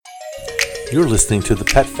You're listening to The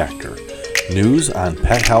Pet Factor, news on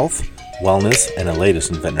pet health, wellness, and the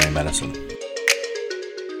latest in veterinary medicine.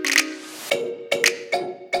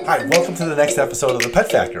 Hi, welcome to the next episode of The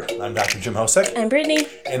Pet Factor. I'm Dr. Jim Hosek. I'm Brittany.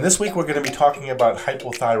 And this week we're going to be talking about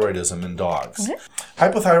hypothyroidism in dogs. Okay.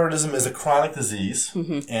 Hypothyroidism is a chronic disease,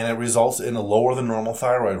 and it results in a lower than normal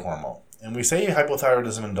thyroid hormone. And we say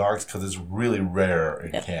hypothyroidism in dogs because it's really rare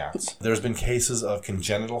in cats. There's been cases of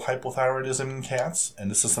congenital hypothyroidism in cats,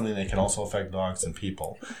 and this is something that can also affect dogs and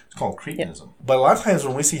people. It's called cretinism. But a lot of times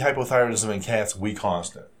when we see hypothyroidism in cats, we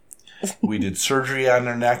caused it. We did surgery on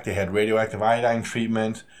their neck. They had radioactive iodine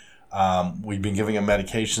treatment. We've been giving them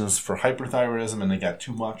medications for hyperthyroidism, and they got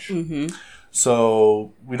too much.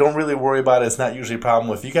 So we don't really worry about it. It's not usually a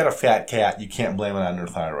problem. If you got a fat cat, you can't blame it on their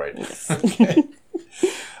thyroid. Okay.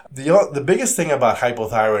 The biggest thing about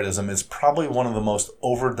hypothyroidism is probably one of the most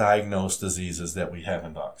overdiagnosed diseases that we have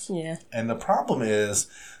in dogs. Yeah. And the problem is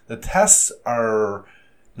the tests are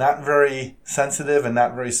not very sensitive and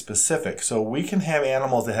not very specific. So we can have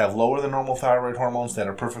animals that have lower than normal thyroid hormones that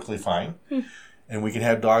are perfectly fine. And we can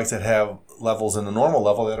have dogs that have levels in the normal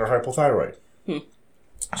level that are hypothyroid.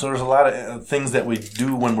 So there's a lot of things that we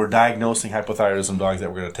do when we're diagnosing hypothyroidism dogs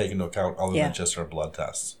that we're going to take into account other than just our blood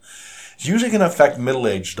tests. It's usually going to affect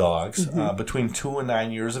middle-aged dogs between 2 and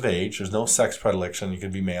 9 years of age. There's no sex predilection. It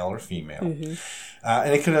could be male or female.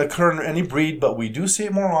 And it can occur in any breed, but we do see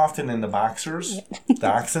it more often in the boxers,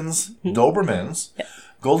 dachshunds, Dobermans,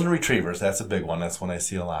 golden retrievers. That's a big one. That's one I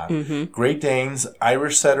see a lot. Great Danes,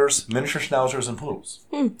 Irish setters, miniature schnauzers, and poodles.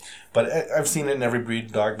 But I've seen it in every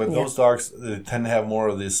breed dog, but those dogs tend to have more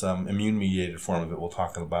of this immune-mediated form of it. We'll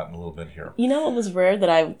talk about in a little bit here. You know what was rare that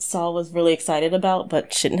I was really excited about,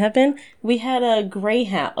 but shouldn't have been? We had a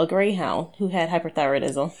greyhound who had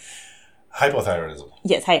hyperthyroidism. Hypothyroidism.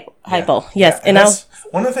 Yes, hypo. Yes, and that's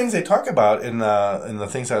one of the things they talk about in the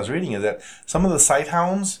things I was reading is that some of the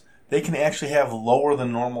sighthounds, they can actually have lower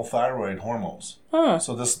than normal thyroid hormones.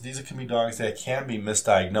 So these can be dogs that can be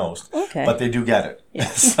misdiagnosed, but they do get it.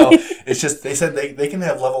 So it's just, they said they can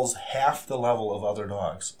have levels half the level of other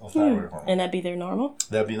dogs of thyroid hormone. And that'd be their normal?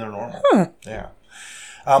 That'd be their normal. Yeah.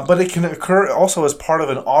 But it can occur also as part of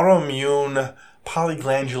an autoimmune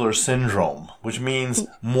polyglandular syndrome, which means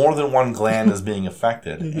more than one gland is being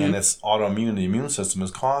affected, and it's autoimmune. The immune system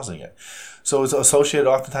is causing it. So it's associated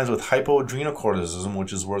oftentimes with hypoadrenocorticism,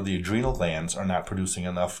 which is where the adrenal glands are not producing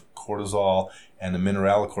enough cortisol and the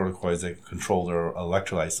mineralocorticoids that control their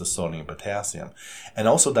electrolytes, the sodium and potassium. And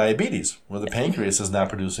also diabetes, where the pancreas is not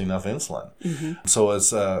producing enough insulin. So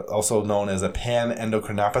it's also known as a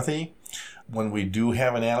panendocrinopathy. When we do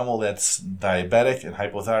have an animal that's diabetic and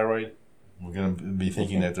hypothyroid, we're going to be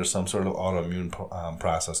thinking that there's some sort of autoimmune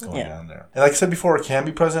process going on there. And like I said before, it can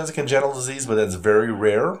be present as a congenital disease, but that's very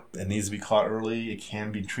rare. It needs to be caught early. It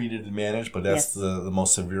can be treated and managed, but that's the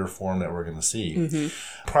most severe form that we're going to see.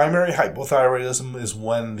 Primary hypothyroidism is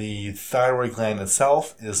when the thyroid gland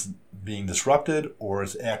itself is being disrupted or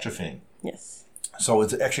it's atrophying. So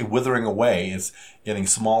it's actually withering away. It's getting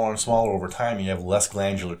smaller and smaller over time. You have less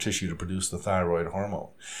glandular tissue to produce the thyroid hormone.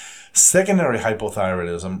 Secondary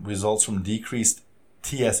hypothyroidism results from decreased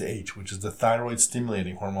TSH, which is the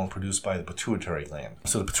thyroid-stimulating hormone produced by the pituitary gland.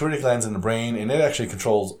 So the pituitary gland's in the brain, and it actually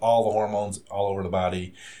controls all the hormones all over the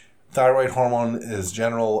body. Thyroid hormone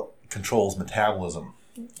controls metabolism.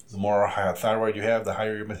 The more thyroid you have, the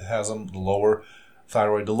higher your metabolism. The lower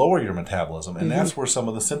thyroid, the lower your metabolism. And that's where some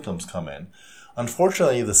of the symptoms come in.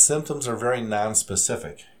 Unfortunately, the symptoms are very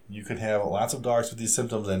nonspecific. You could have lots of dogs with these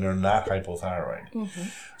symptoms and they're not hypothyroid.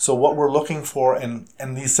 So what we're looking for, and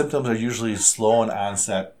these symptoms are usually slow in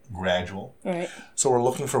onset, gradual. So we're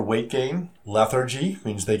looking for weight gain. Lethargy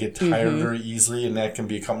means they get tired very easily, and that can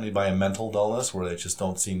be accompanied by a mental dullness where they just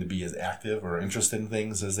don't seem to be as active or interested in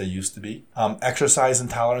things as they used to be. Exercise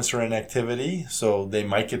intolerance or inactivity, so they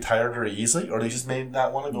might get tired very easily, or they just may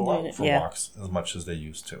not want to go out for walks as much as they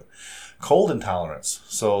used to. Cold intolerance,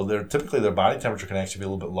 so typically their body temperature can actually be a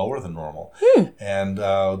little bit lower than normal, and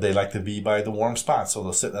they like to be by the warm spots. So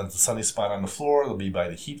they'll sit at the sunny spot on the floor, they'll be by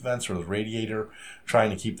the heat vents or the radiator, trying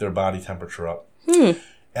to keep their body temperature up.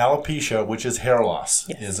 Alopecia, which is hair loss,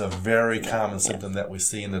 is a very common symptom that we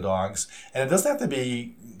see in the dogs. And it doesn't have to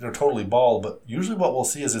be they're totally bald, but usually what we'll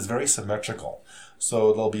see is it's very symmetrical.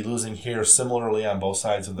 So they'll be losing hair similarly on both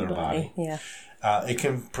sides of their body. It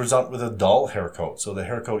can present with a dull hair coat. So the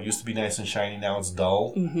hair coat used to be nice and shiny, now it's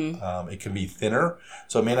dull. It can be thinner.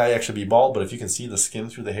 So it may not actually be bald, but if you can see the skin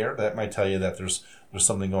through the hair, that might tell you that there's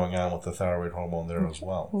something going on with the thyroid hormone there as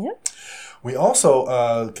well. We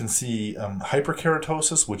also can see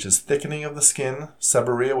hyperkeratosis, which is thickening of the skin.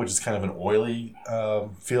 Seborrhea, which is kind of an oily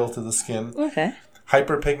feel to the skin.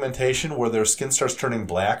 Hyperpigmentation, where their skin starts turning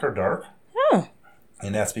black or dark. Oh.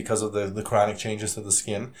 And that's because of the chronic changes to the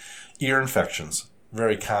skin. Ear infections,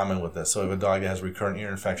 very common with this. So if a dog has recurrent ear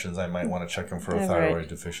infections, I might want to check him for a thyroid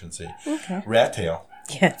deficiency. Okay. Rat tail.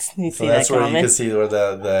 Yes, you see So that's that where common. you can see where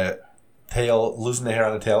the tail, losing the hair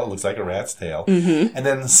on the tail, it looks like a rat's tail. Mm-hmm. And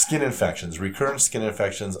then skin infections. Recurrent skin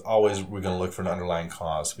infections, always we're going to look for an underlying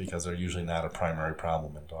cause because they're usually not a primary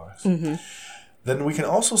problem in dogs. Mm-hmm. Then we can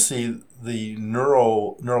also see the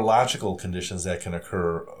neurological conditions that can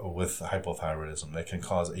occur with hypothyroidism. That can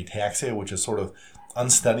cause ataxia, which is sort of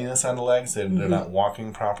unsteadiness on the legs. They're not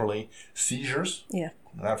walking properly. Seizures. Yeah.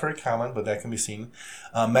 Not very common, but that can be seen.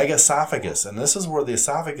 Megaesophagus. And this is where the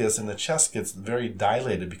esophagus in the chest gets very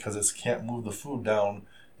dilated because it can't move the food down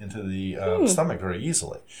into the stomach very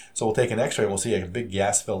easily. So we'll take an x-ray and we'll see a big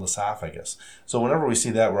gas-filled esophagus. So whenever we see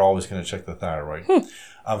that, we're always going to check the thyroid.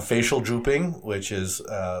 Facial drooping, which is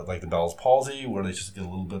like the Bell's palsy, where they just get a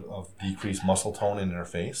little bit of decreased muscle tone in their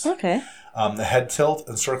face. Okay. The head tilt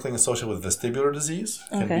and circling associated with vestibular disease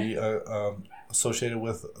can be associated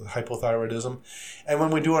with hypothyroidism. And when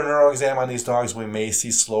we do a neuro exam on these dogs, we may see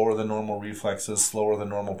slower than normal reflexes, slower than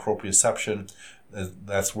normal proprioception.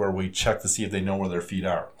 That's where we check to see if they know where their feet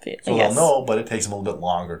are. So they'll know, but it takes them a little bit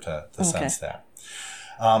longer to sense that.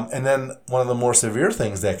 And then one of the more severe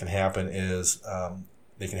things that can happen is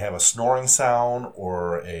they can have a snoring sound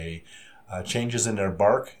or a changes in their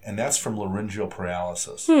bark, and that's from laryngeal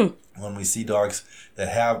paralysis. When we see dogs that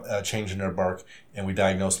have a change in their bark and we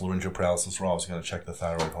diagnose laryngeal paralysis, we're always going to check the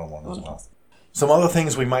thyroid hormone as well. Some other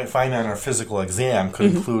things we might find on our physical exam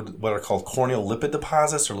could include what are called corneal lipid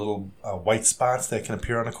deposits, or little white spots that can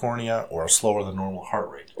appear on the cornea, or a slower than normal heart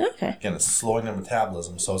rate. Okay. Again, it's slowing their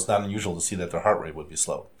metabolism, so it's not unusual to see that their heart rate would be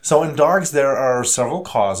slow. So in dogs, there are several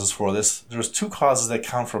causes for this. There's two causes that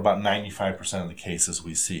count for about 95% of the cases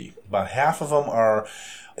we see. About half of them are,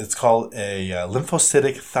 it's called a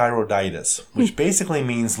lymphocytic thyroiditis, which basically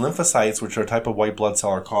means lymphocytes, which are a type of white blood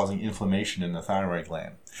cell, are causing inflammation in the thyroid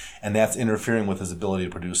gland. And that's interfering with his ability to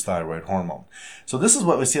produce thyroid hormone. So this is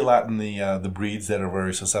what we see a lot in the breeds that are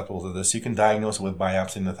very susceptible to this. You can diagnose it with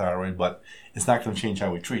biopsying the thyroid, but it's not going to change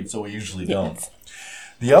how we treat, so we usually don't.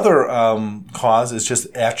 The other cause is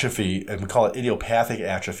just atrophy, and we call it idiopathic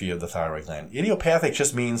atrophy of the thyroid gland. Idiopathic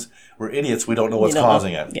just means we're idiots, we don't know what's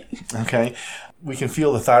causing it. Yeah. Okay? We can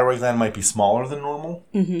feel the thyroid gland might be smaller than normal.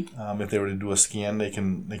 If they were to do a scan, they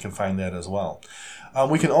can find that as well.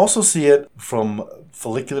 We can also see it from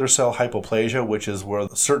follicular cell hypoplasia, which is where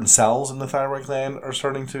certain cells in the thyroid gland are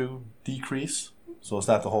starting to decrease. So it's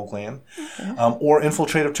not the whole gland. Or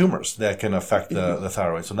infiltrative tumors that can affect the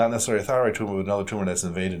thyroid. So not necessarily a thyroid tumor, but another tumor that's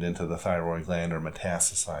invaded into the thyroid gland or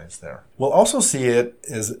metastasized there. We'll also see it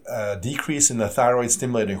as a decrease in the thyroid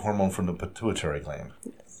stimulating hormone from the pituitary gland.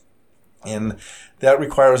 And that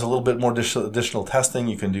requires a little bit more additional testing.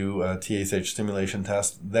 You can do a TSH stimulation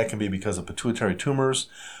test. That can be because of pituitary tumors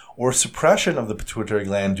or suppression of the pituitary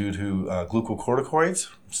gland due to glucocorticoids,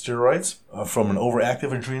 steroids, from an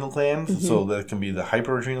overactive adrenal gland. So that can be the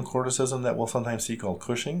hyperadrenal corticism that we'll sometimes see called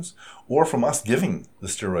Cushing's, or from us giving the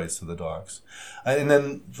steroids to the dogs. And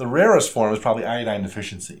then the rarest form is probably iodine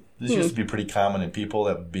deficiency. This used to be pretty common in people.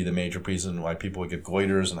 That would be the major reason why people would get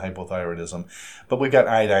goiters and hypothyroidism. But we've got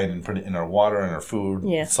iodine in our water and our food,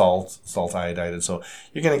 salt iodinated. So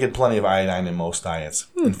you're going to get plenty of iodine in most diets.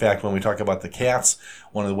 In fact, when we talk about the cats,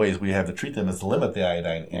 one of the ways we have to treat them is to limit the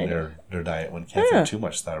iodine in their diet when cats have too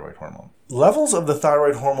much thyroid hormone. Levels of the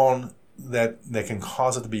thyroid hormone that can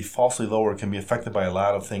cause it to be falsely lower can be affected by a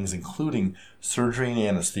lot of things, including surgery and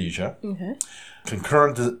anesthesia,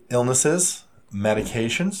 concurrent illnesses,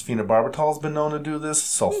 medications. Phenobarbital has been known to do this.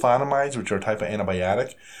 Sulfonamides, which are a type of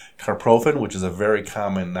antibiotic. Carprofen, which is a very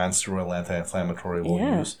common non-steroidal anti-inflammatory we'll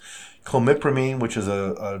use. Clomipramine, which is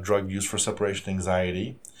a drug used for separation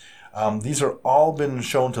anxiety. These are all been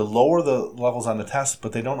shown to lower the levels on the test,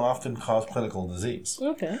 but they don't often cause clinical disease.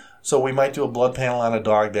 Okay. So we might do a blood panel on a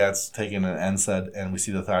dog that's taking an NSAID and we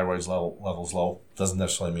see the thyroid levels low. Doesn't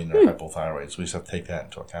necessarily mean they're hypothyroid, so we just have to take that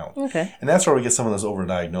into account. Okay. And that's where we get some of this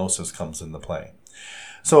overdiagnosis comes into play.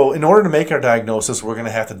 So in order to make our diagnosis, we're going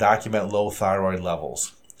to have to document low thyroid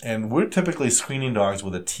levels. And we're typically screening dogs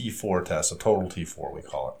with a T4 test, a total T4 we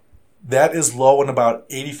call it. That is low in about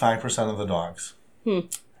 85% of the dogs.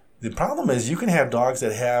 The problem is you can have dogs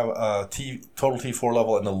that have a total T4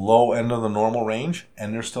 level in the low end of the normal range,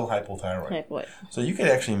 and they're still hypothyroid. So you could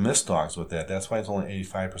actually miss dogs with that. That's why it's only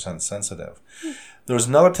 85% sensitive. There's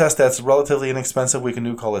another test that's relatively inexpensive we can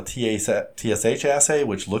do called a TSH assay,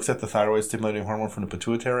 which looks at the thyroid stimulating hormone from the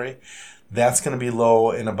pituitary. That's going to be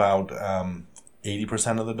low in about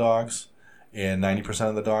 80% of the dogs, and 90%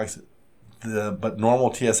 of the dogs. but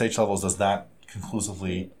normal TSH levels does not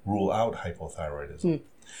conclusively rule out hypothyroidism.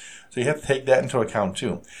 So you have to take that into account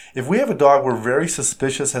too. If we have a dog we're very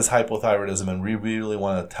suspicious has hypothyroidism and we really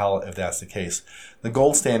want to tell if that's the case, the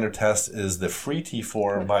gold standard test is the free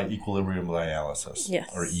T4 by equilibrium dialysis,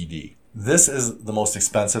 or ED. This is the most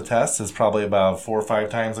expensive test. It's probably about 4 or 5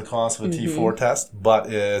 times the cost of a T4 test,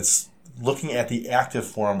 but it's looking at the active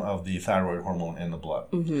form of the thyroid hormone in the blood.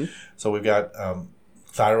 So we've got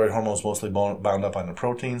thyroid hormones mostly bound up on the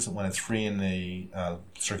proteins. When it's free in the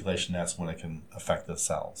circulation, that's when it can affect the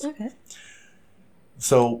cells.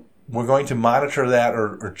 So we're going to monitor that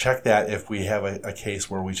or check that if we have a case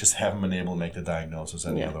where we just haven't been able to make the diagnosis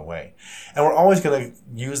any other way. And we're always going to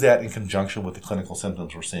use that in conjunction with the clinical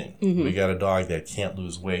symptoms we're seeing. We got a dog that can't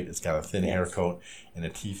lose weight, it's got a thin hair coat, and the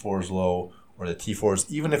T4 is low, or the T4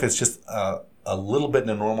 is, even if it's just a little bit in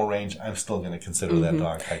the normal range, I'm still going to consider that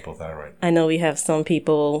dog hypothyroid. I know we have some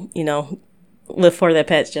people, live for their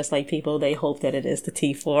pets just like people. They hope that it is the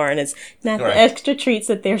T4 and it's not the extra treats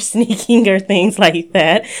that they're sneaking or things like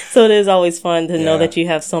that. So it is always fun to know that you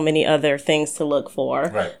have so many other things to look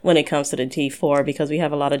for when it comes to the T4, because we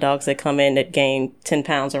have a lot of dogs that come in that gain 10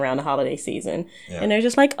 pounds around the holiday season. And they're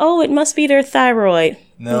just like, oh, it must be their thyroid.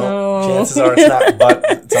 No, chances are it's not,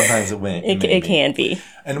 but sometimes it can be.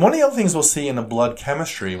 And one of the other things we'll see in the blood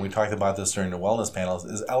chemistry, and we talked about this during the wellness panels,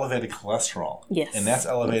 is elevated cholesterol. And that's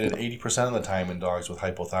elevated 80% of the time in dogs with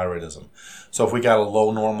hypothyroidism. So if we got a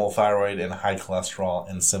low normal thyroid and high cholesterol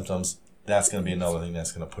and symptoms, that's going to be another thing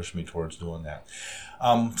that's going to push me towards doing that.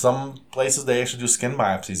 Some places they actually do skin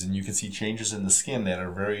biopsies, and you can see changes in the skin that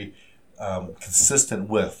are very consistent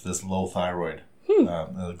with this low thyroid,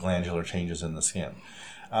 glandular changes in the skin.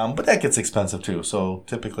 But that gets expensive too. So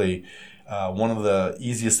typically, one of the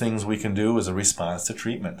easiest things we can do is a response to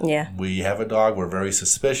treatment. We have a dog, we're very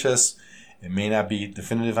suspicious. It may not be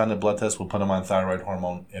definitive on the blood test. We'll put them on thyroid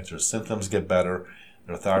hormone. If their symptoms get better,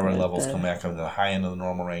 their thyroid levels come back up to the high end of the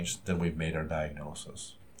normal range, then we've made our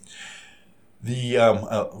diagnosis.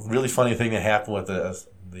 The really funny thing that happened with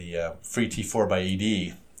the free T4 by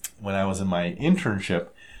ED, when I was in my internship,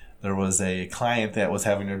 there was a client that was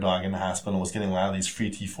having their dog in the hospital and was getting a lot of these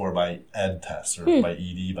free T4 by ED tests, or by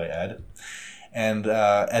ED by ED. And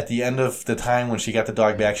at the end of the time when she got the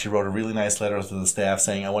dog back, she wrote a really nice letter to the staff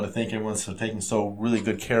saying, I want to thank everyone for taking so really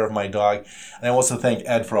good care of my dog. And I also thank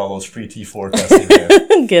Ed for all those free T4 tests he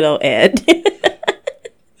did. Good old Ed.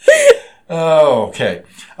 Okay.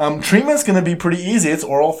 Treatment's going to be pretty easy. It's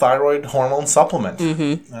oral thyroid hormone supplement.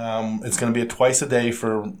 It's going to be a twice a day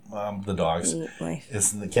for the dogs.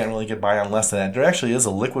 They can't really get by on less than that. There actually is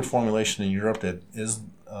a liquid formulation in Europe that is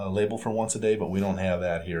labeled for once a day, but we don't have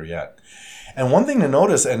that here yet. And one thing to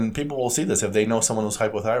notice, and people will see this if they know someone who's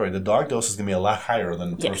hypothyroid, the dog dose is going to be a lot higher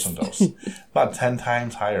than the person dose. About 10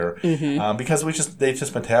 times higher, because they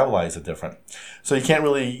just metabolize it different. So you can't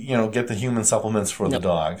really, get the human supplements for the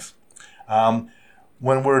dogs.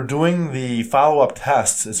 When we're doing the follow-up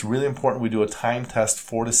tests, it's really important we do a time test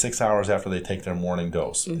 4 to 6 hours after they take their morning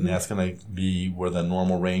dose. And that's going to be where the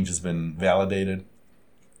normal range has been validated.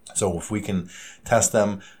 So if we can test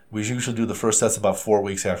them, we usually do the first test about 4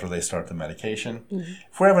 weeks after they start the medication.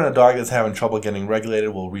 If we're having a dog that's having trouble getting regulated,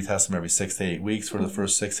 we'll retest them every 6 to 8 weeks for the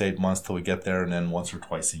first 6 to 8 months till we get there, and then once or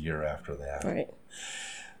twice a year after that.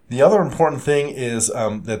 The other important thing is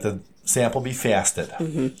that the sample be fasted.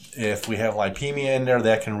 If we have lipemia in there,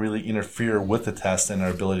 that can really interfere with the test and our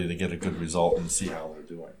ability to get a good result and see how they're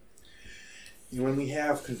doing. When we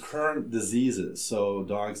have concurrent diseases, so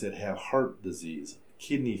dogs that have heart disease,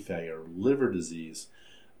 kidney failure, liver disease,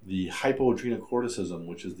 the hypoadrenocorticism,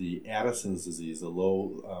 which is the Addison's disease, the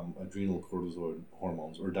low adrenal cortisol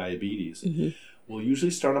hormones, or diabetes, we'll usually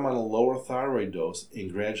start them on a lower thyroid dose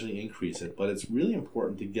and gradually increase it. But it's really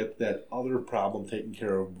important to get that other problem taken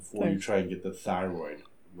care of before you try and get the thyroid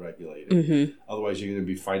regulated. Otherwise, you're going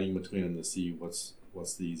to be fighting between them to see what's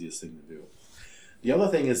the easiest thing to do. The other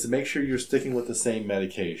thing is to make sure you're sticking with the same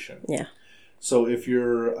medication. So if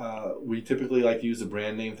we typically like to use the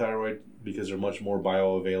brand name thyroid because they're much more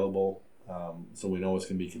bioavailable. So we know it's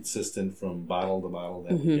going to be consistent from bottle to bottle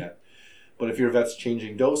that we get. But if your vet's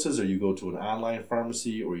changing doses, or you go to an online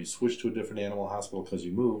pharmacy, or you switch to a different animal hospital because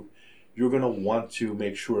you moved, you're going to want to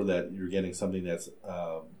make sure that you're getting something that's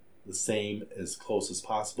the same as close as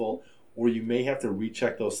possible, or you may have to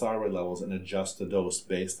recheck those thyroid levels and adjust the dose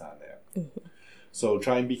based on that. So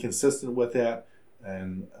try and be consistent with that.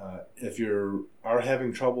 And if you are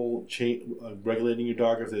having trouble regulating your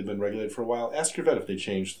dog, if they've been regulated for a while, ask your vet if they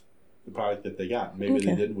changed the product that they got. Maybe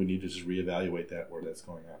they didn't. We need to just reevaluate that where that's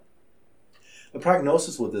going on. The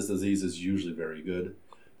prognosis with this disease is usually very good.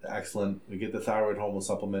 excellent. We get the thyroid hormone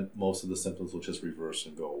supplement, most of the symptoms will just reverse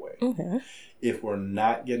and go away. Okay. If we're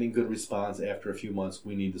not getting good response after a few months,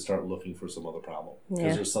 we need to start looking for some other problem.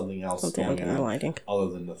 Because there's something else going on other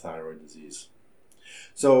than the thyroid disease.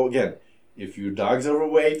 So again, if your dog's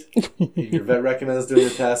overweight, your vet recommends doing a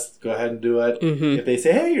test, go ahead and do it. Mm-hmm. If they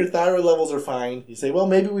say, hey, your thyroid levels are fine, you say, well,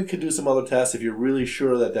 maybe we could do some other tests if you're really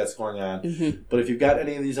sure that that's going on. Mm-hmm. But if you've got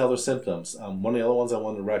any of these other symptoms, one of the other ones I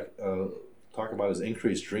wanted to talk about is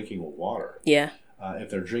increased drinking with water. Yeah.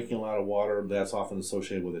 If they're drinking a lot of water, that's often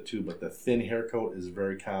associated with it too. But the thin hair coat is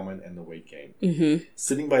very common, and the weight gain. Mm-hmm.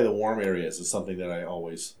 Sitting by the warm areas is something that I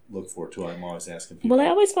always look for too. I'm always asking people. Well, I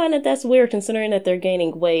always find that that's weird, considering that they're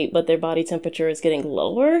gaining weight, but their body temperature is getting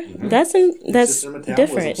lower. Mm-hmm. That's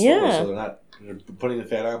different. Yeah. So they're putting the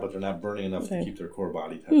fat on, but they're not burning enough to keep their core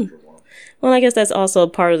body temperature warm. Well, I guess that's also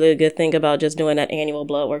part of the good thing about just doing that annual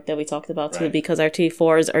blood work that we talked about too, because our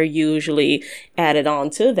T4s are usually added on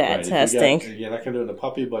to that testing. You're not going to do it in a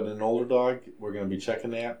puppy, but in an older dog, we're going to be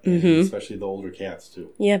checking that, especially the older cats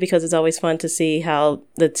too. Yeah, because it's always fun to see how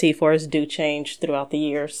the T4s do change throughout the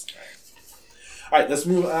years. All right, let's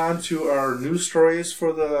move on to our news stories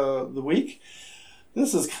for the week.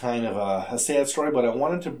 This is kind of a sad story, but I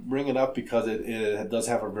wanted to bring it up because it does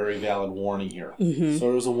have a very valid warning here. Mm-hmm.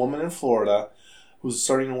 So there's a woman in Florida who's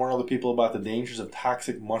starting to warn other people about the dangers of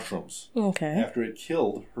toxic mushrooms. Okay. After it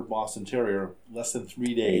killed her Boston Terrier less than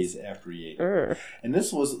 3 days after he ate it. And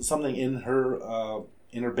this was something in her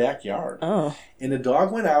backyard. Oh. And the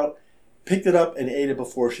dog went out, picked it up, and ate it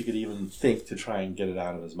before she could even think to try and get it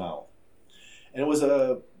out of his mouth. And it was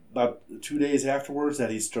about 2 days afterwards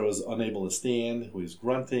that he was unable to stand. He was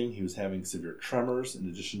grunting. He was having severe tremors in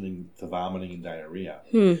addition to vomiting and diarrhea.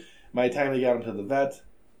 By the time they got him to the vet,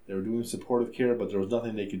 they were doing supportive care, but there was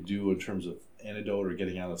nothing they could do in terms of antidote or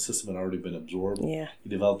getting out of the system. Had already been absorbed. Yeah. He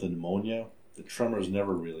developed a pneumonia. The tremors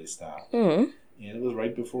never really stopped. And it was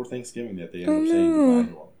right before Thanksgiving that they ended up saying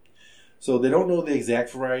goodbye to him. So they don't know the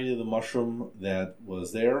exact variety of the mushroom that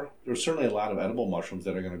was there. There's certainly a lot of edible mushrooms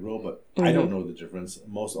that are going to grow, but I don't know the difference.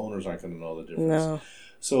 Most owners aren't going to know the difference. No.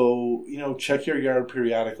 So, check your yard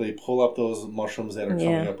periodically. Pull up those mushrooms that are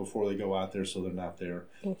coming up before they go out there so they're not there.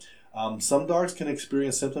 Some dogs can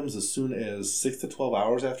experience symptoms as soon as 6 to 12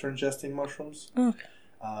 hours after ingesting mushrooms. Okay.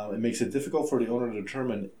 It makes it difficult for the owner to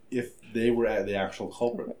determine if they were the actual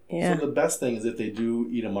culprit. Yeah. So the best thing is if they do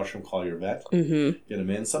eat a mushroom, call your vet, get them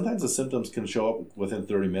in. Sometimes the symptoms can show up within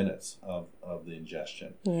 30 minutes of the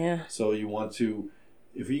ingestion. Yeah. So you want to,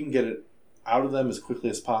 if you can get it out of them as quickly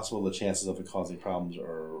as possible, the chances of it causing problems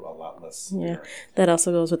are a lot less severe. Yeah, that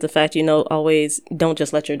also goes with the fact, always don't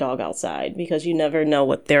just let your dog outside because you never know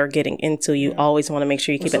what they're getting into. You always want to make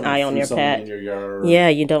sure you keep an eye on your pet. In your yard. Yeah,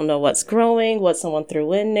 you don't know what's growing, what someone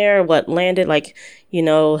threw in there, what landed,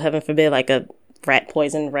 heaven forbid, like a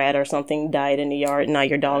poisoned rat or something died in the yard and now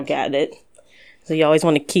your dog got it. So you always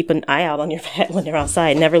want to keep an eye out on your pet when they're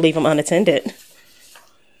outside. Never leave them unattended.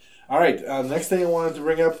 All right, next thing I wanted to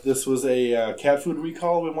bring up, this was a cat food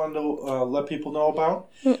recall we wanted to let people know about.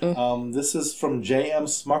 This is from J.M.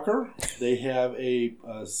 Smucker. They have they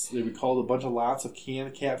recalled a bunch of lots of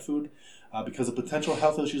canned cat food because of potential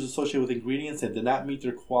health issues associated with ingredients that did not meet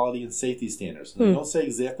their quality and safety standards. They don't say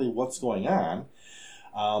exactly what's going on.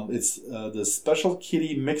 It's the Special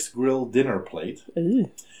Kitty Mixed Grill Dinner Plate. Ooh.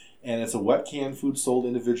 And it's a wet canned food sold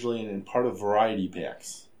individually and in part of variety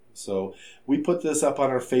packs. So we put this up on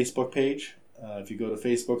our Facebook page. If you go to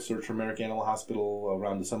Facebook, search for American Animal Hospital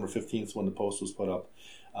around December 15th when the post was put up.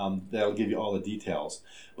 That'll give you all the details.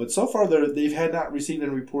 But so far, they've had not received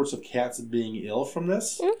any reports of cats being ill from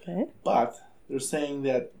this. Okay. But they're saying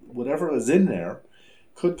that whatever is in there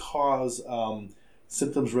could cause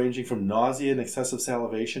symptoms ranging from nausea and excessive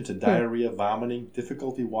salivation to diarrhea, vomiting,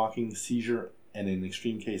 difficulty walking, seizure, and in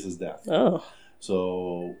extreme cases, death. Oh.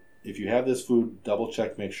 So if you have this food, double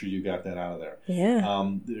check, make sure you got that out of there.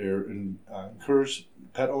 Yeah. They're encourage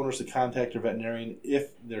pet owners to contact their veterinarian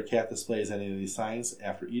if their cat displays any of these signs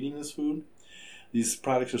after eating this food. These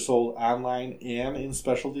products are sold online and in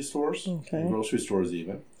specialty stores, and grocery stores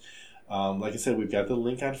even. Like I said, we've got the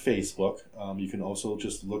link on Facebook. You can also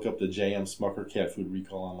just look up the J.M. Smucker cat food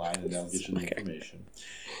recall online, and that'll get you the information.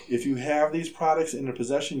 If you have these products in your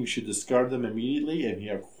possession, you should discard them immediately. If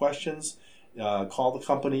you have questions, call the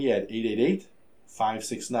company at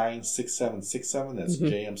 888-569-6767. That's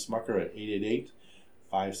J.M. Smucker at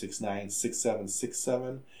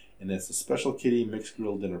 888-569-6767. And that's the Special Kitty Mixed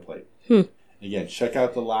Grill Dinner Plate. Again, check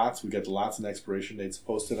out the lots. We've got the lots and expiration dates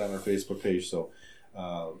posted on our Facebook page, so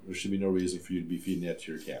there should be no reason for you to be feeding that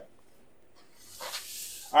to your cat.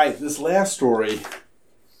 All right, this last story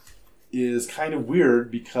is kind of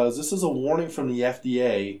weird because this is a warning from the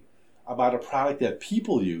FDA about a product that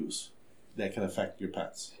people use that can affect your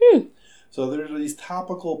pets. So there are these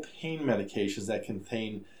topical pain medications that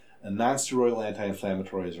contain non-steroidal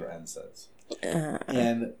anti-inflammatories or NSAIDs.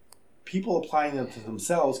 And people applying them to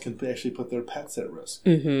themselves can actually put their pets at risk.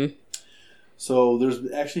 So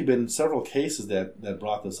there's actually been several cases that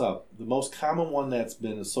brought this up. The most common one that's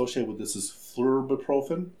been associated with this is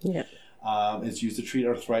flurbiprofen. It's used to treat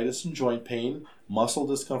arthritis and joint pain, muscle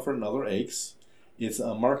discomfort, and other aches. It's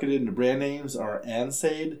marketed, the brand names are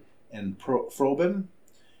Ansaid and Frobin.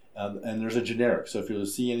 And there's a generic. So if you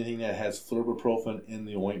see anything that has flurbiprofen in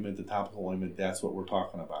the ointment, the topical ointment, that's what we're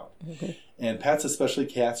talking about. And pets, especially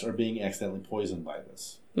cats, are being accidentally poisoned by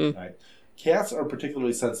this. Right? Cats are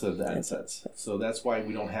particularly sensitive to NSAIDs. So that's why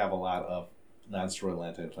we don't have a lot of non-steroidal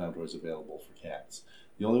anti-inflammatories available for cats.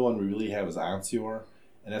 The only one we really have is Onsior,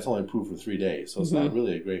 and that's only approved for 3 days. So it's not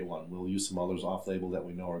really a great one. We'll use some others off-label that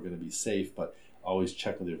we know are going to be safe, but always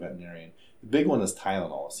check with your veterinarian. The big one is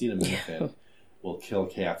Tylenol. Acetaminophen will kill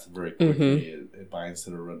cats very quickly. It binds to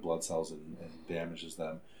their red blood cells and damages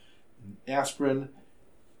them. Aspirin,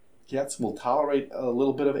 cats will tolerate a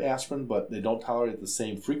little bit of aspirin, but they don't tolerate the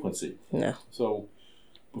same frequency. So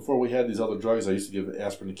before we had these other drugs, I used to give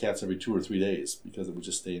aspirin to cats every 2 or 3 days because it would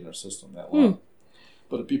just stay in their system that long.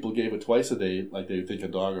 But if people gave it twice a day, like they would think a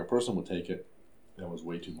dog or a person would take it, that was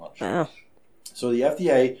way too much. So the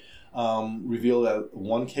FDA revealed that in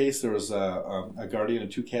one case there was a guardian of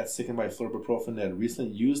 2 cats sickened by flurbiprofen that had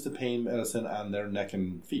recently used the pain medicine on their neck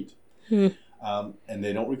and feet. And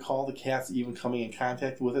they don't recall the cats even coming in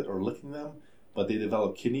contact with it or licking them, but they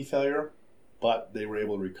developed kidney failure, but they were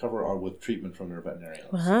able to recover with treatment from their veterinarian.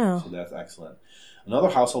 So that's excellent. Another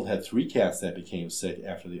household had 3 cats that became sick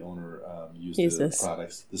after the owner used the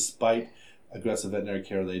products. Despite aggressive veterinary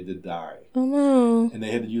care, they did die. And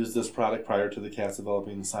they had to use this product prior to the cats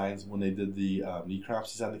developing the signs. When they did the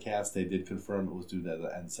necropsies on the cats, they did confirm it was due to the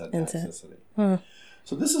NSAID toxicity.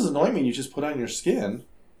 So this is an ointment you just put on your skin,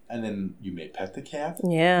 and then you may pet the cat.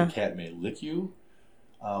 The cat may lick you.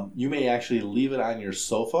 You may actually leave it on your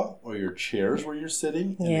sofa or your chairs where you're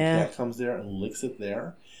sitting, and the cat comes there and licks it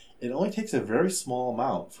there. It only takes a very small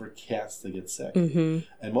amount for cats to get sick.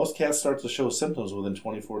 And most cats start to show symptoms within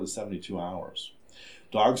 24 to 72 hours.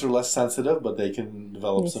 Dogs are less sensitive, but they can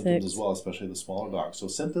develop symptoms as well, especially the smaller dogs. So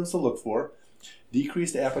symptoms to look for: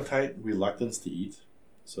 decreased appetite, reluctance to eat.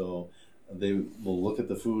 So they will look at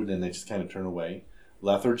the food and they just kind of turn away.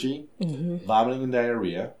 Lethargy, vomiting and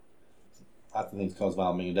diarrhea. Lots of things cause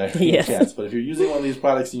vomiting and diarrhea in cats, but if you're using one of these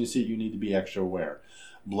products and you see it, you need to be extra aware.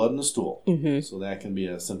 Blood in the stool. So that can be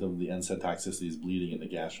a symptom of the NSAID toxicity, is bleeding in the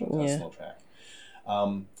gastrointestinal tract.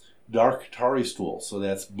 Dark tarry stool. So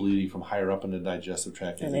that's bleeding from higher up in the digestive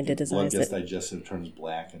tract. And the blood gets digested, turns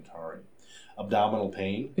black and tarry. Abdominal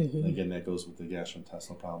pain. Again, that goes with the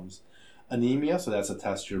gastrointestinal problems. Anemia. So that's a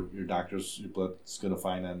test your blood's going to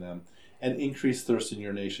find on them. And increased thirst and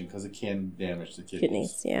urination because it can damage the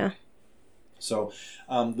kidneys. So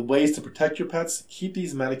the ways to protect your pets: keep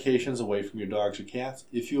these medications away from your dogs or cats.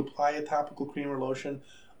 If you apply a topical cream or lotion,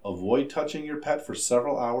 avoid touching your pet for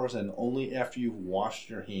several hours and only after you've washed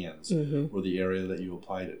your hands or the area that you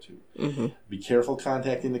applied it to. Be careful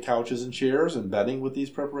contacting the couches and chairs and bedding with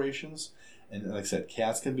these preparations. And like I said,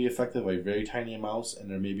 cats can be affected by very tiny amounts,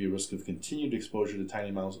 and there may be a risk of continued exposure to tiny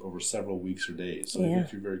amounts over several weeks or days. So you have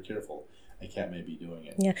to be very careful. A cat may be doing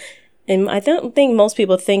it. And I don't think most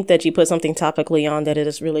people think that you put something topically on that it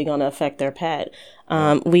is really going to affect their pet.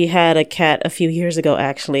 We had a cat a few years ago,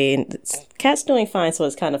 actually, and the cat's doing fine, so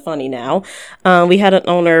it's kind of funny now. We had an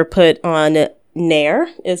owner put on Nair,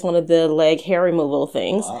 is one of the leg hair removal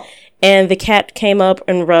things. And the cat came up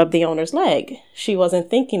and rubbed the owner's leg. She wasn't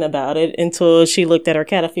thinking about it until she looked at her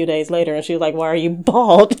cat a few days later, and she was like, "Why are you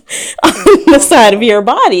bald on the side of your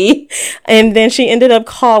body?" And then she ended up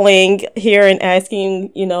calling here and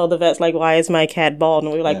asking, the vet's like, "Why is my cat bald?"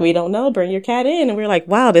 And we were like, "We don't know. Bring your cat in." And we were like,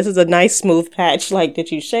 "Wow, this is a nice smooth patch. Like, did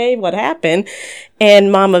you shave? What happened?"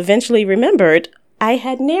 And Mom eventually remembered, I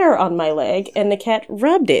had Nair on my leg and the cat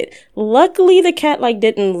rubbed it. Luckily, the cat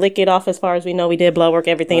didn't lick it off as far as we know. We did blood work,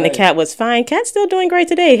 everything. The cat was fine. Cat's still doing great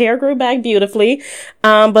today. Hair grew back beautifully.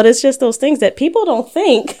 But it's just those things that people don't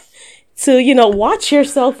think to, watch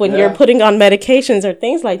yourself when you're putting on medications or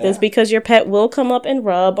things like this, because your pet will come up and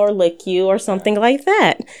rub or lick you or something like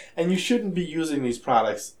that. And you shouldn't be using these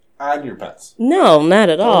products on your pets. No, not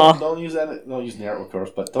at all. Don't use Nair, of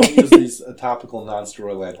course, but don't use these topical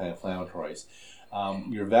non-steroidal anti-inflammatories.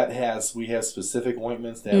 Your vet we have specific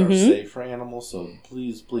ointments that are safe for animals, so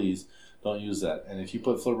please don't use that. And if you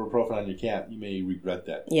put flurbiprofen on your cat, you may regret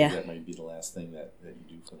that. Yeah. That might be the last thing that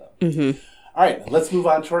you do for them. All right, let's move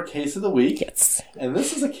on to our case of the week. Yes. And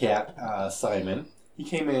this is a cat, Simon. He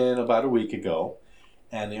came in about a week ago,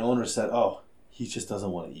 and the owner said, "Oh, he just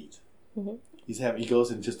doesn't want to eat. He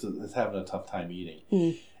goes and just is having a tough time eating."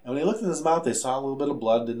 And when they looked in his mouth, they saw a little bit of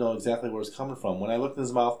blood, didn't know exactly where it was coming from. When I looked in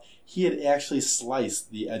his mouth, he had actually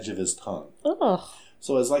sliced the edge of his tongue. Oh.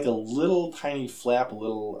 So it's like a little tiny flap, a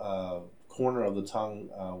little corner of the tongue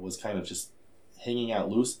was kind of just hanging out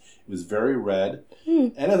loose. It was very red,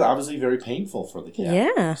 and it was obviously very painful for the cat.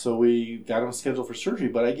 Yeah. So we got him scheduled for surgery,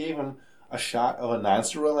 but I gave him a shot of a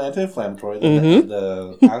non-steroidal anti-inflammatory,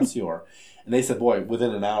 the Ansior. And they said, boy,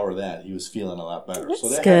 within an hour of that, he was feeling a lot better. That's so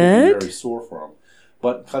that good. had to be very sore for him.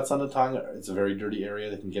 But cuts on the tongue, it's a very dirty area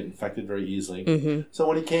that can get infected very easily. So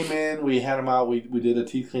when he came in, we had him out. We did a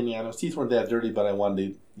teeth cleaning on him. His teeth weren't that dirty, but I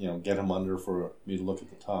wanted to get him under for me to look at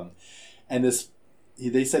the tongue. And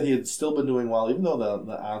they said he had still been doing well, even though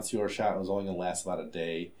the Ansior shot was only going to last about a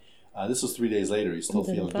day. This was 3 days later. He's still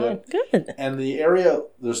feeling good. Good. And the area,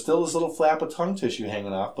 there's still this little flap of tongue tissue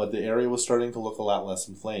hanging off, but the area was starting to look a lot less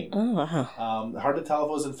inflamed. Oh, wow. Hard to tell if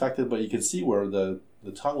it was infected, but you could see where the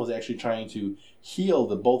tongue was actually trying to heal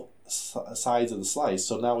both sides of the slice.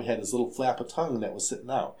 So now we had this little flap of tongue that was sitting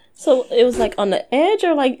out. So it was like on the edge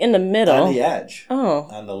or like in the middle? On the edge. Oh.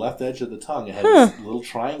 On the left edge of the tongue. It had this little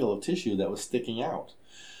triangle of tissue that was sticking out.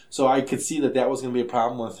 So I could see that was going to be a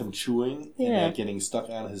problem with him chewing and that getting stuck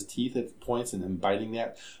on his teeth at points and him biting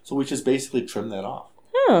that. So we just basically trimmed that off.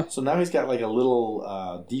 So now he's got like a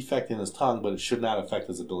little defect in his tongue, but it should not affect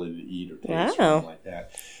his ability to eat or taste or anything like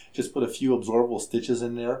that. Just put a few absorbable stitches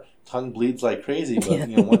in there. Tongue bleeds like crazy, but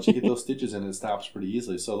once you get those stitches in, it stops pretty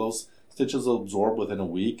easily. So those stitches will absorb within a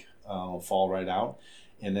week, fall right out,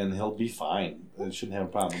 and then he'll be fine. It shouldn't have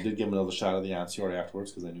a problem. I did give him another shot of the Ansior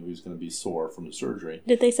afterwards because I knew he was going to be sore from the surgery.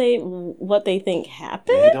 Did they say what they think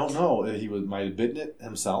happened? I don't know. He might have bitten it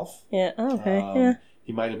himself. Yeah. Okay.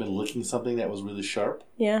 He might have been licking something that was really sharp.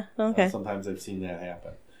 Yeah. Okay. Sometimes I've seen that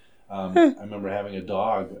happen. I remember having a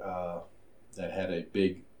dog that had a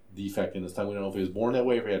big defect in his tongue. We don't know if he was born that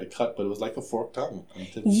way or if he had a cut, but it was like a forked tongue.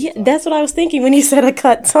 Yeah, that's what I was thinking when you said a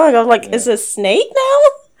cut tongue. I was like, is it a snake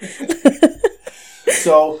now?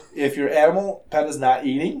 So if your pet is not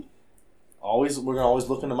eating, we're going to always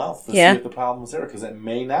look in the mouth to see if the problem is there, because it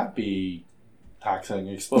may not be toxin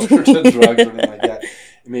exposure to drugs or anything like that.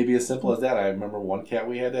 It may be as simple as that. I remember one cat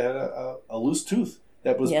we had that had a loose tooth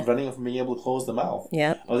that was preventing him from being able to close the mouth.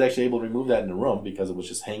 Yeah. I was actually able to remove that in the room because it was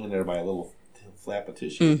just hanging there by a little flap of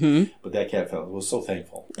tissue. But that cat was so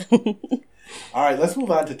thankful. All right, let's move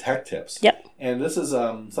on to tech tips. Yep. And this is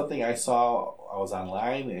something I saw. I was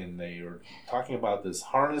online, and they were talking about this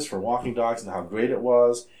harness for walking dogs and how great it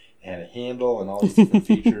was, and a handle and all these different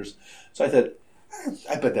features. So I said,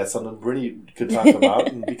 I bet that's something Brittany could talk about,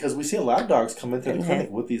 and because we see a lot of dogs come into the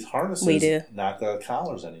clinic with these harnesses, we do. Not the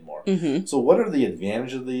collars anymore. So what are the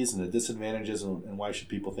advantages of these and the disadvantages, and why should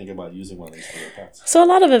people think about using one of these for their pets? So a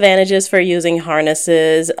lot of advantages for using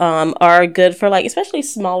harnesses are good for, like, especially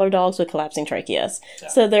smaller dogs with collapsing tracheas. Yeah.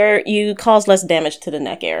 So you cause less damage to the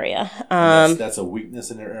neck area. That's a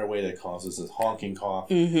weakness in their airway that causes this honking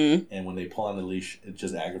cough, and when they pull on the leash, it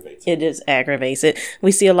just aggravates it. It just aggravates it.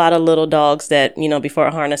 We see a lot of little dogs that, before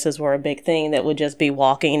harnesses were a big thing, that would just be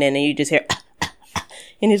walking and then you just hear,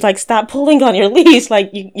 and it's like, stop pulling on your leash,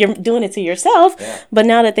 like you're doing it to yourself. Yeah. But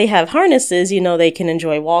now that they have harnesses, they can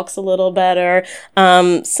enjoy walks a little better.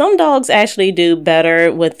 Some dogs actually do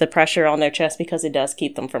better with the pressure on their chest because it does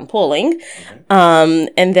keep them from pulling. Okay.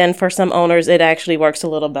 And then for some owners, it actually works a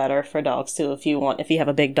little better for dogs too. If you have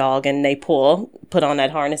a big dog and they put on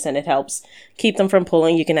that harness and it helps keep them from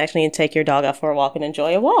pulling, you can actually take your dog out for a walk and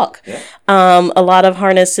enjoy a walk. Yeah. A lot of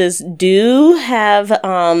harnesses do have,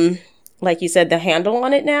 like you said, the handle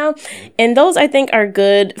on it now. And those, I think, are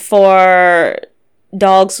good for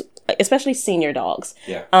dogs, especially senior dogs.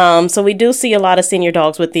 Yeah. So we do see a lot of senior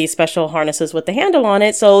dogs with these special harnesses with the handle on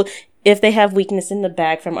it. So if they have weakness in the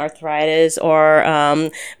back from arthritis or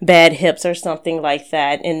bad hips or something like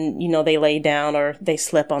that, and, they lay down or they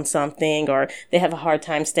slip on something or they have a hard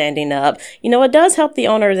time standing up, it does help the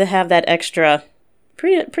owner to have that extra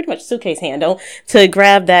pretty much suitcase handle to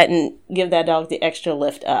grab that and give that dog the extra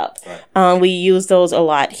lift up. Right. We use those a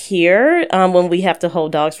lot here when we have to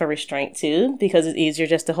hold dogs for restraint too, because it's easier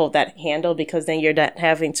just to hold that handle, because then you're not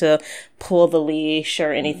having to pull the leash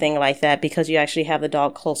or anything like that, because you actually have the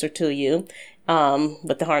dog closer to you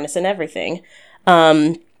with the harness and everything.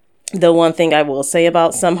 The one thing I will say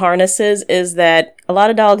about some harnesses is that a lot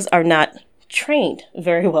of dogs are not trained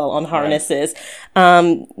very well on harnesses.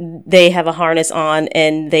 They have a harness on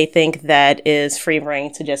and they think that is free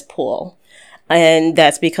rein to just pull. And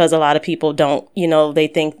that's because a lot of people don't, they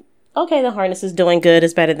think, okay, the harness is doing good.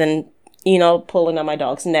 It's better than, pulling on my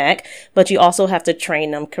dog's neck. But you also have to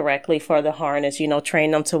train them correctly for the harness,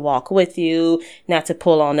 train them to walk with you, not to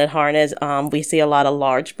pull on the harness. We see a lot of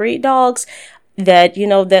large breed dogs that,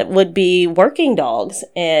 that would be working dogs.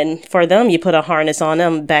 And for them, you put a harness on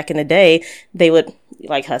them. Back in the day, they would,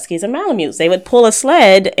 like Huskies and Malamutes, they would pull a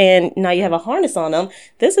sled and now you have a harness on them.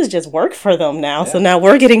 This is just work for them now. Yeah. So now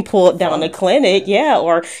we're getting pulled down a clinic. Yeah.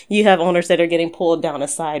 Or you have owners that are getting pulled down a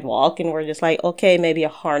sidewalk and we're just like, okay, maybe a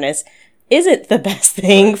harness isn't the best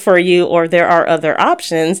thing for you, or there are other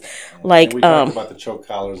options. Like, we talked about the choke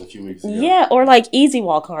collars a few weeks ago. Yeah, or like easy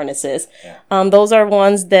walk harnesses. Yeah. Those are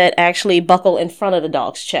ones that actually buckle in front of the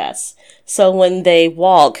dog's chest. So when they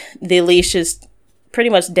walk, the leash is pretty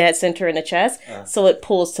much dead center in the chest, so it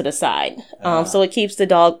pulls to the side. So it keeps the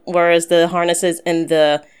dog, whereas the harnesses and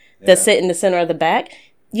that sit in the center of the back,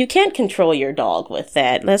 you can't control your dog with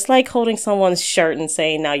that. That's like holding someone's shirt and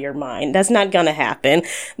saying, now you're mine. That's not going to happen.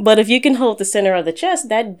 But if you can hold the center of the chest,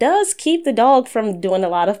 that does keep the dog from doing a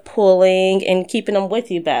lot of pulling and keeping them with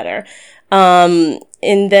you better. And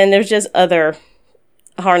then there's just other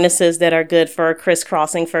harnesses that are good for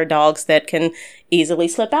crisscrossing for dogs that can easily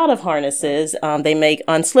slip out of harnesses. They make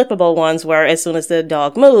unslippable ones where as soon as the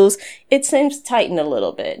dog moves, it seems to tighten a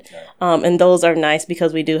little bit. And those are nice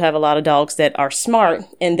because we do have a lot of dogs that are smart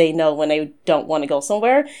and they know when they don't want to go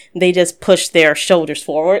somewhere, they just push their shoulders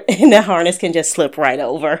forward and the harness can just slip right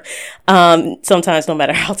over. Sometimes no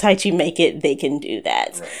matter how tight you make it, they can do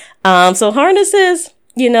that. So harnesses,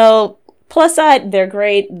 plus side, they're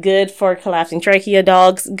great, good for collapsing trachea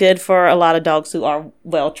dogs, good for a lot of dogs who are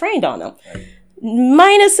well trained on them.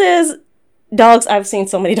 Minuses, dogs, I've seen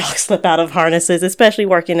so many dogs slip out of harnesses, especially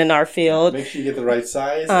working in our field. Make sure you get the right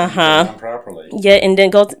size and put it on properly. Yeah, and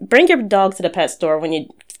then bring your dog to the pet store when you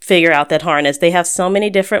figure out that harness. They have so many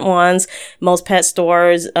different ones. Most pet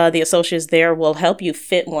stores, the associates there will help you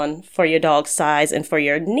fit one for your dog's size and for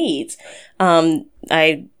your needs.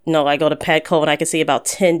 I go to Petco and I can see about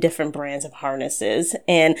 10 different brands of harnesses,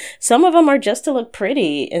 and some of them are just to look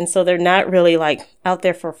pretty. And so they're not really like out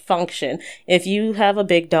there for function. If you have a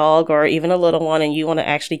big dog or even a little one and you want to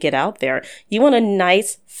actually get out there, you want a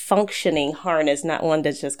nice functioning harness, not one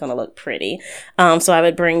that's just going to look pretty. So I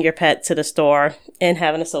would bring your pet to the store and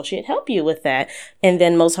have an associate help you with that. And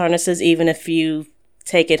then most harnesses, even if you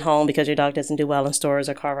take it home because your dog doesn't do well in stores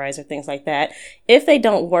or car rides or things like that, if they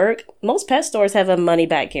don't work, most pet stores have a money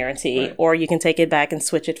back guarantee, or you can take it back and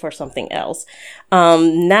switch it for something else.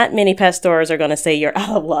 Not many pet stores are going to say you're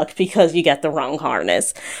out of luck because you got the wrong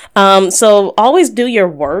harness. So always do your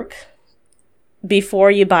work before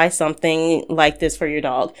you buy something like this for your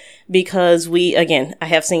dog, because I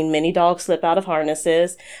have seen many dogs slip out of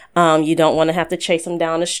harnesses. You don't want to have to chase them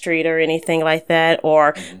down the street or anything like that.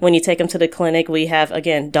 Or when you take them to the clinic, we have,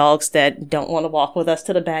 dogs that don't want to walk with us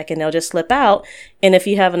to the back and they'll just slip out. And if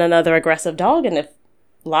you have another aggressive dog in the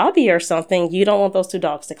lobby or something, you don't want those two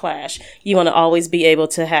dogs to clash. You want to always be able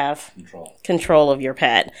to have control of your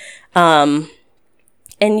pet.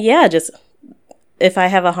 If I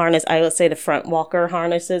have a harness, I would say the front walker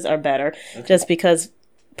harnesses are better, just because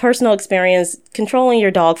personal experience, controlling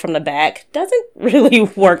your dog from the back doesn't really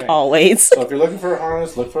work always. So if you're looking for a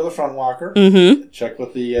harness, look for the front walker. Check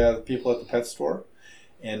with the people at the pet store,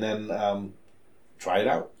 and then try it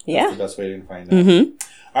out. That's the best way to find out.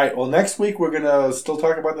 All right, well, next week we're going to still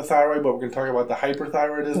talk about the thyroid, but we're going to talk about the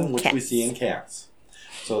hyperthyroidism, which we see in cats.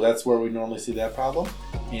 So that's where we normally see that problem.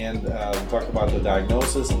 And we'll talk about the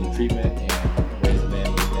diagnosis and the treatment and ways of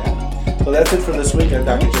managing that. So that's it for this week. I'm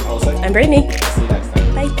Dr. Jim Hosek. I'm Brittany. See you next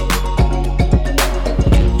time. Bye.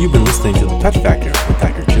 You've been listening to The Pet Factor with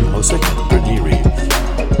Dr. Jim Hosek.